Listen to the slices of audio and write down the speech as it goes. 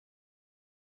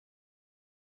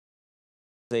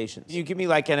Can you give me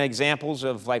like an examples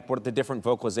of like what the different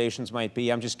vocalizations might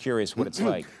be? I'm just curious what it's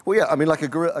like. Well, yeah, I mean, like a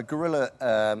gorilla,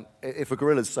 if a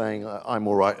gorilla's saying, I'm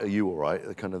all right, are you all right?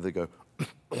 They go...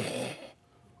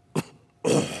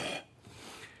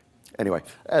 Anyway,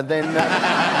 and then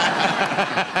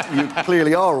you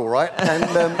clearly are all right. And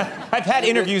I've had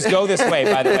interviews go this way,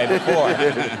 by the way, before.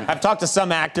 I've talked to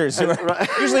some actors who are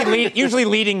usually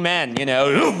leading men, you know.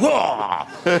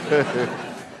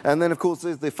 And then, of course,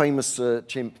 there's the famous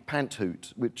chimp pant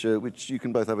hoot, which you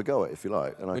can both have a go at if you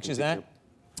like. And which is that?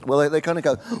 Well, they kind of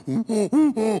go... Very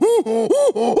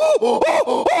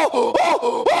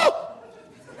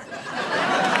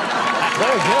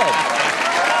good.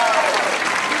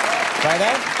 Try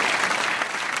that?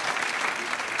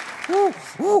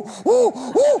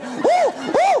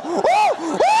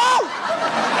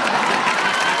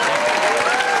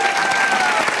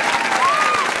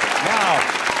 Now,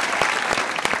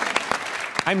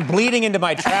 I'm bleeding into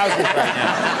my trousers right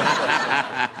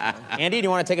now. Andy, do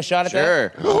you want to take a shot at that?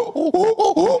 Sure.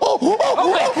 Oh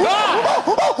my God!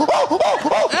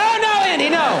 Oh no, Andy,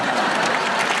 no!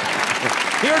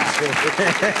 It's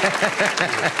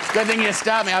good thing you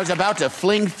stopped me. I was about to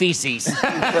fling feces.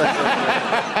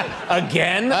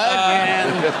 Again?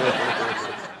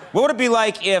 What would it be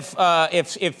like if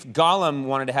Gollum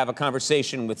wanted to have a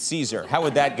conversation with Caesar? How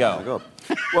would that go? Oh my God.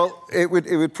 Well, it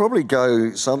would probably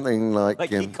go something like...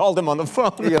 Like he called him on the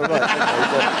phone. Yeah, right.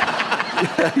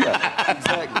 Yeah,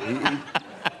 exactly.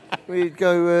 He'd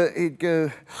go...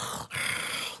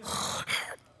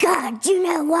 God, you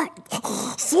know what?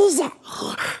 Caesar,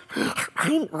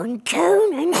 I'm on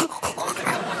Conan.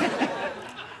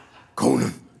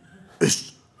 Conan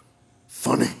is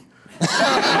funny.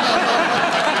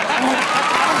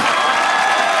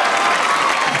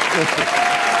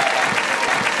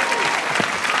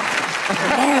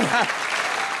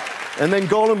 And then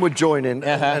Gollum would join in,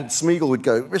 and Smeagol would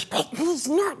go, respect. He's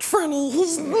not funny,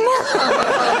 he's not.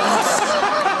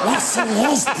 Yes, he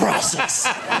is, precious.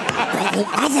 But the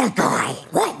other guy,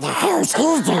 what the hell's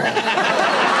he doing?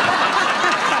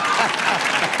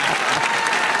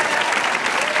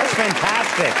 That's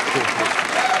fantastic.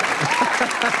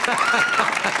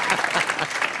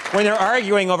 When they're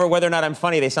arguing over whether or not I'm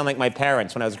funny, they sound like my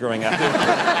parents when I was growing up.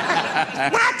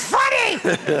 Not funny!